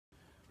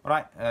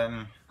Right,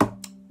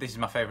 this is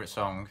my favourite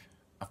song.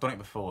 I've done it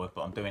before,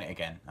 but I'm doing it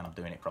again, and I'm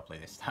doing it properly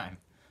this time,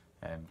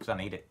 because I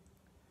need it.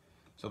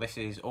 So this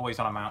is Always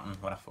on a Mountain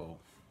When I Fall.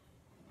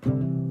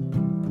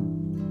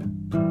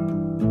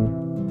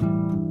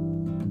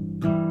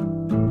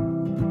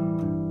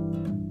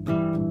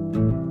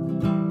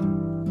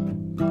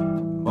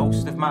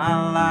 Most of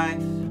my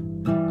life,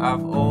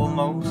 I've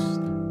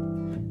almost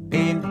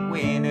been a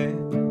winner.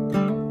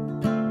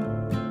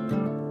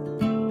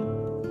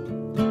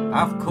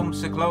 I've come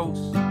so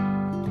close,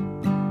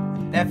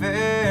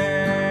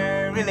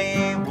 never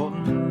really won.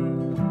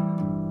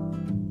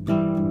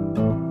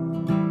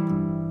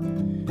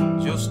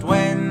 Just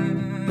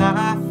when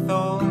I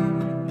thought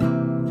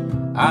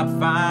I'd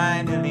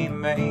finally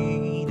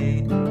made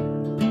it,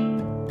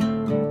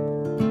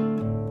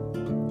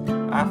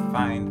 I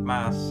find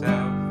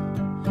myself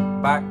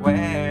back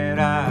where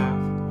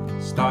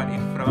I've started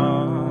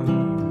from.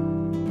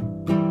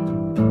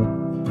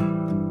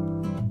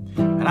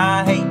 And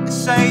I hate to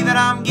say that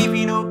I'm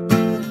giving up,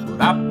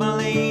 but I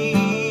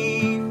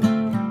believe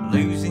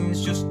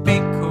losing's just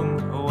become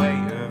a way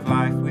of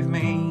life with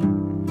me.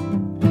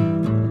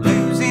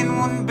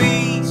 Losing wouldn't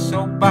be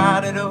so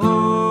bad at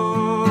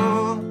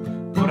all,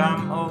 but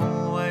I'm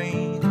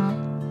always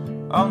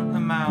on the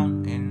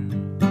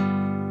mountain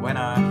when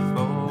I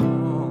fall.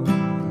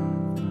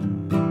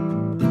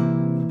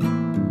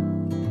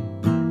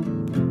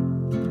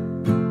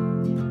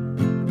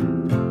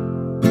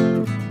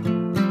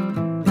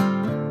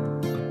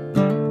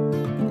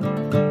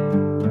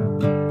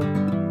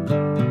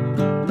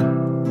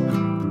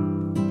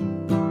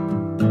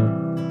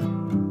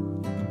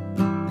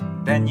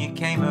 Then you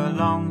came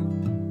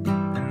along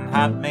and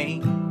had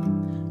me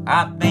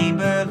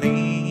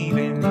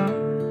believing.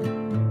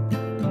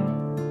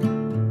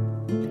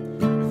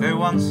 For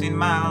once in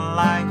my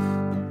life,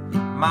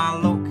 my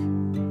luck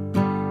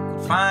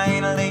could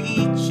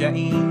finally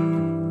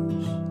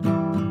change.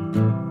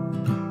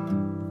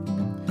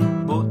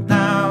 But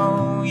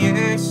now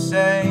you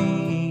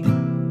say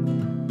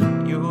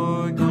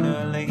you're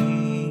gonna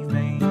leave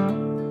me.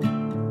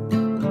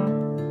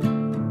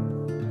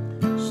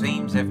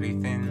 Seems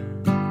everything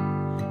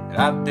that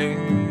I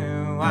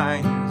do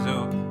winds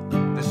up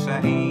the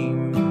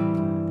same.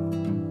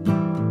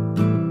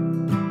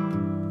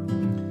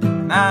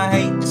 And I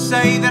hate to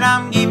say that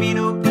I'm giving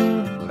up,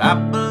 but I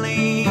believe